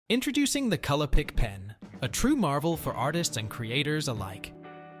Introducing the Colorpik pen, a true marvel for artists and creators alike.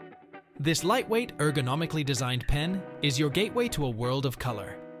 This lightweight, ergonomically designed pen is your gateway to a world of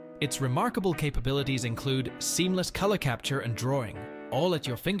color. Its remarkable capabilities include seamless color capture and drawing, all at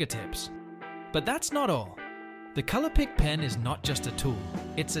your fingertips. But that's not all. The Colorpik pen is not just a tool,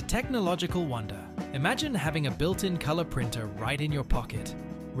 it's a technological wonder. Imagine having a built-in color printer right in your pocket,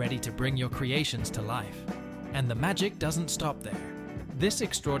 ready to bring your creations to life. And the magic doesn't stop there. This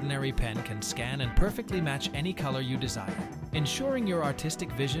extraordinary pen can scan and perfectly match any color you desire, ensuring your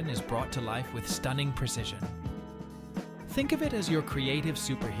artistic vision is brought to life with stunning precision. Think of it as your creative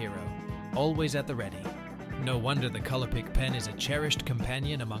superhero, always at the ready. No wonder the Colorpik pen is a cherished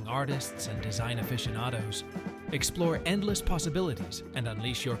companion among artists and design aficionados. Explore endless possibilities and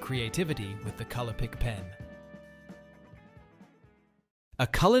unleash your creativity with the Colorpik pen. A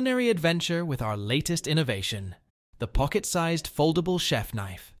culinary adventure with our latest innovation, the pocket-sized foldable chef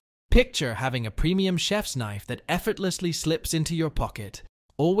knife. Picture having a premium chef's knife that effortlessly slips into your pocket,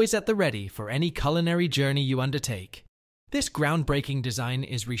 always at the ready for any culinary journey you undertake. This groundbreaking design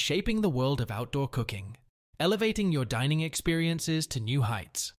is reshaping the world of outdoor cooking, elevating your dining experiences to new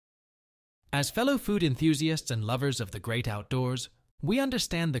heights. As fellow food enthusiasts and lovers of the great outdoors, we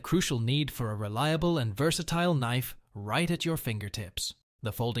understand the crucial need for a reliable and versatile knife right at your fingertips.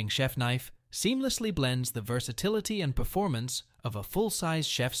 The folding chef knife seamlessly blends the versatility and performance of a full-size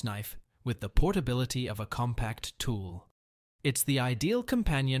chef's knife with the portability of a compact tool. It's the ideal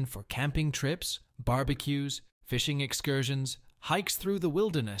companion for camping trips, barbecues, fishing excursions, hikes through the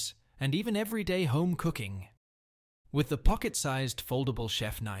wilderness, and even everyday home cooking. With the pocket-sized foldable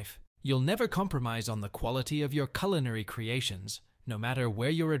chef knife, you'll never compromise on the quality of your culinary creations, no matter where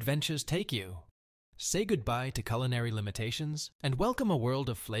your adventures take you. Say goodbye to culinary limitations and welcome a world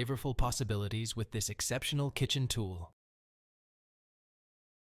of flavorful possibilities with this exceptional kitchen tool.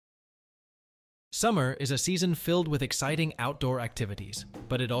 Summer is a season filled with exciting outdoor activities,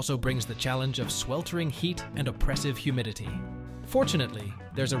 but it also brings the challenge of sweltering heat and oppressive humidity. Fortunately,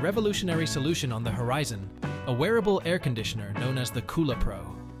 there's a revolutionary solution on the horizon, a wearable air conditioner known as the QOOLA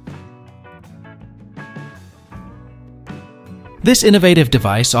Pro. This innovative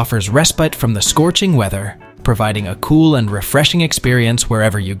device offers respite from the scorching weather, providing a cool and refreshing experience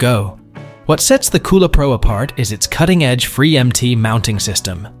wherever you go. What sets the QOOLA Pro apart is its cutting-edge FreeMT mounting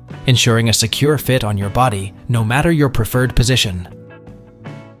system, ensuring a secure fit on your body no matter your preferred position.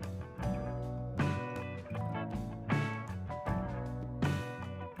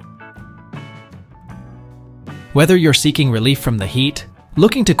 Whether you're seeking relief from the heat,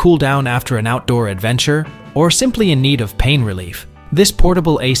 looking to cool down after an outdoor adventure, or simply in need of pain relief, this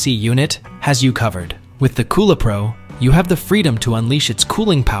portable AC unit has you covered. With the QOOLA Pro, you have the freedom to unleash its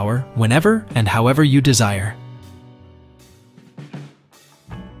cooling power whenever and however you desire.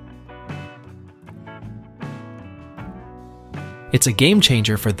 It's a game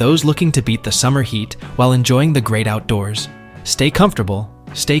changer for those looking to beat the summer heat while enjoying the great outdoors. Stay comfortable,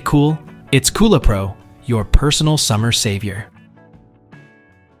 stay cool. It's QOOLA Pro, your personal summer savior.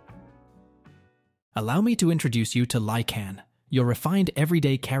 Allow me to introduce you to LYCAN, your refined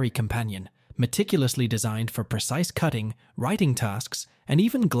everyday carry companion, meticulously designed for precise cutting, writing tasks, and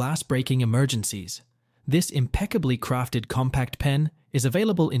even glass-breaking emergencies. This impeccably crafted compact pen is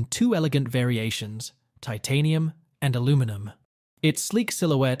available in two elegant variations, titanium and aluminum. Its sleek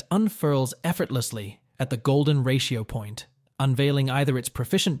silhouette unfurls effortlessly at the golden ratio point, unveiling either its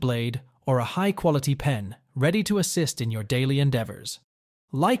proficient blade or a high-quality pen ready to assist in your daily endeavors.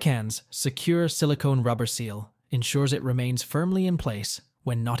 LYCAN's secure silicone rubber seal ensures it remains firmly in place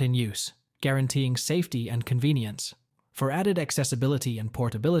when not in use, guaranteeing safety and convenience. For added accessibility and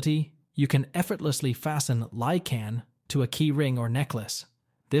portability, you can effortlessly fasten LYCAN to a key ring or necklace.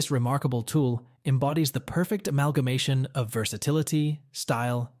 This remarkable tool embodies the perfect amalgamation of versatility,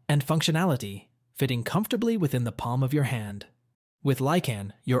 style, and functionality, fitting comfortably within the palm of your hand. With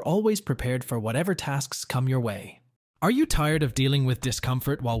LYCAN, you're always prepared for whatever tasks come your way. Are you tired of dealing with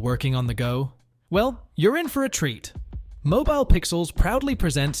discomfort while working on the go? Well, you're in for a treat. Mobile Pixels proudly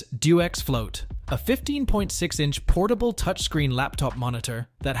presents DUEX Float, a 15.6-inch portable touchscreen laptop monitor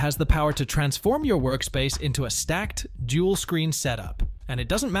that has the power to transform your workspace into a stacked, dual-screen setup. And it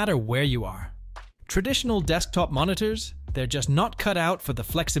doesn't matter where you are. Traditional desktop monitors, they're just not cut out for the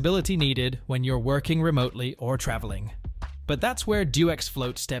flexibility needed when you're working remotely or traveling. But that's where DUEX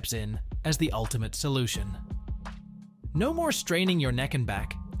Float steps in as the ultimate solution. No more straining your neck and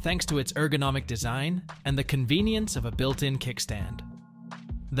back, thanks to its ergonomic design and the convenience of a built-in kickstand.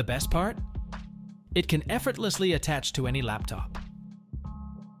 The best part? It can effortlessly attach to any laptop.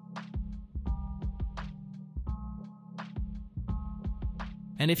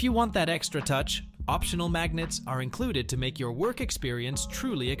 And if you want that extra touch, optional magnets are included to make your work experience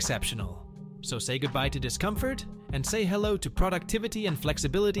truly exceptional. So say goodbye to discomfort and say hello to productivity and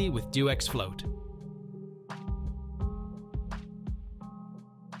flexibility with DUEX Float.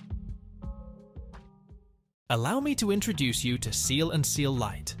 Allow me to introduce you to Seal and Seal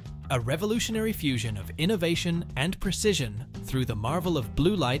Light, a revolutionary fusion of innovation and precision through the marvel of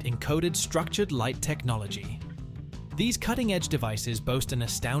blue light encoded structured light technology. These cutting-edge devices boast an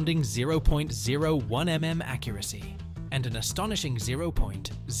astounding 0.01 mm accuracy and an astonishing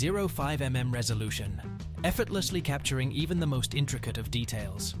 0.05 mm resolution, effortlessly capturing even the most intricate of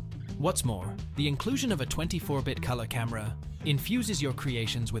details. What's more, the inclusion of a 24-bit color camera infuses your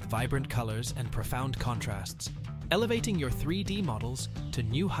creations with vibrant colors and profound contrasts, elevating your 3D models to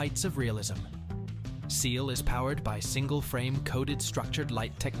new heights of realism. Seal is powered by single-frame coded structured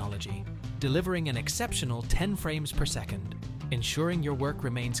light technology, delivering an exceptional 10 frames per second, ensuring your work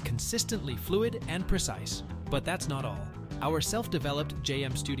remains consistently fluid and precise. But that's not all. Our self-developed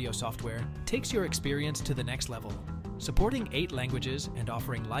JM Studio software takes your experience to the next level. Supporting 8 languages and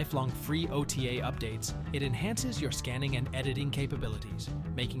offering lifelong free OTA updates, it enhances your scanning and editing capabilities,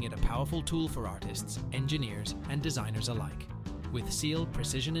 making it a powerful tool for artists, engineers, and designers alike. With Seal,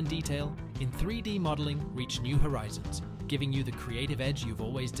 precision and detail in 3D modeling reach new horizons, giving you the creative edge you've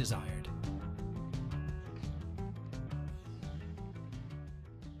always desired.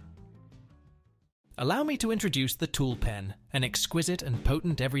 Allow me to introduce the Tool Pen, an exquisite and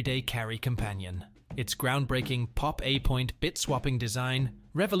potent everyday carry companion. Its groundbreaking Pop A-point bit-swapping design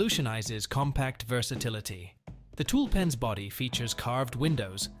revolutionizes compact versatility. The Tool Pen's body features carved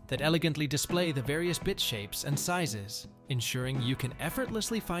windows that elegantly display the various bit shapes and sizes, ensuring you can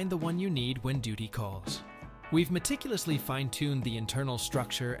effortlessly find the one you need when duty calls. We've meticulously fine-tuned the internal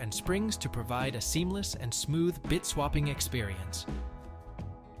structure and springs to provide a seamless and smooth bit-swapping experience.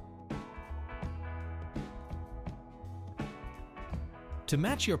 To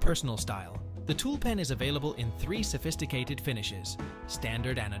match your personal style, the Tool Pen is available in 3 sophisticated finishes: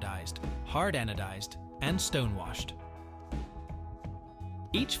 standard anodized, hard anodized, and stone-washed.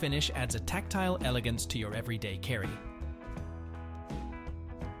 Each finish adds a tactile elegance to your everyday carry.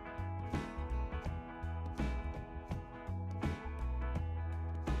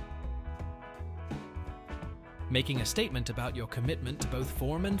 Making a statement about your commitment to both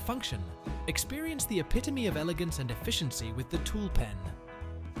form and function. Experience the epitome of elegance and efficiency with the Tool Pen.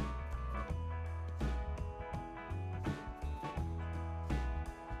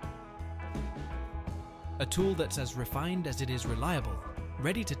 A tool that's as refined as it is reliable,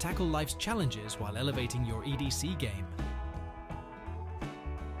 ready to tackle life's challenges while elevating your EDC game.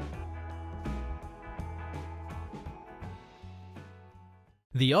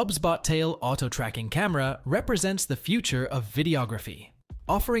 The OBSBOT Tail auto-tracking camera represents the future of videography,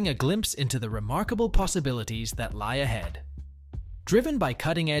 offering a glimpse into the remarkable possibilities that lie ahead. Driven by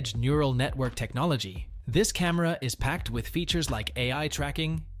cutting-edge neural network technology, this camera is packed with features like AI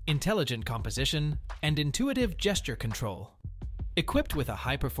tracking, intelligent composition, and intuitive gesture control. Equipped with a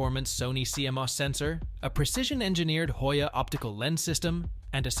high-performance Sony CMOS sensor, a precision-engineered Hoya optical lens system,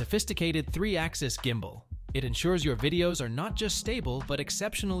 and a sophisticated 3-axis gimbal, it ensures your videos are not just stable but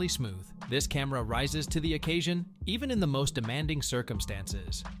exceptionally smooth. This camera rises to the occasion even in the most demanding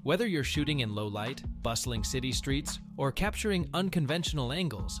circumstances. Whether you're shooting in low light, bustling city streets, or capturing unconventional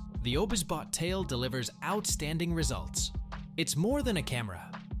angles, the OBSBOT Tail delivers outstanding results. It's more than a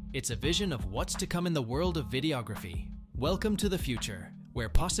camera. It's a vision of what's to come in the world of videography. Welcome to the future, where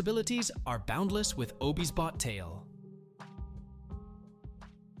possibilities are boundless with OBSBOT Tail.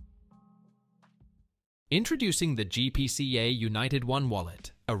 Introducing the GPCA United One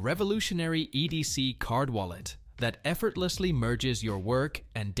Wallet, a revolutionary EDC card wallet that effortlessly merges your work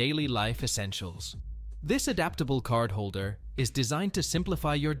and daily life essentials. This adaptable card holder is designed to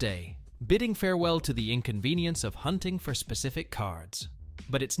simplify your day, bidding farewell to the inconvenience of hunting for specific cards.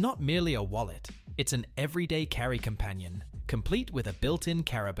 But it's not merely a wallet, it's an everyday carry companion, complete with a built-in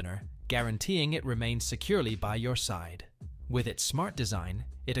carabiner, guaranteeing it remains securely by your side. With its smart design,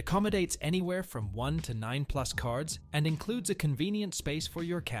 it accommodates anywhere from 1 to 9+ cards and includes a convenient space for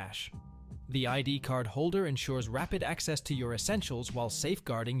your cash. The ID card holder ensures rapid access to your essentials while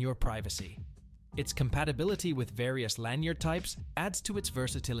safeguarding your privacy. Its compatibility with various lanyard types adds to its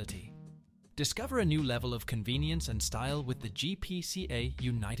versatility. Discover a new level of convenience and style with the GPCA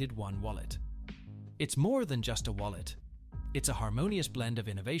United One Wallet. It's more than just a wallet. It's a harmonious blend of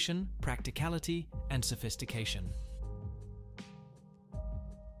innovation, practicality, and sophistication.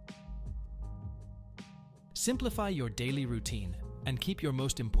 Simplify your daily routine and keep your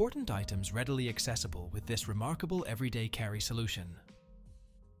most important items readily accessible with this remarkable everyday carry solution.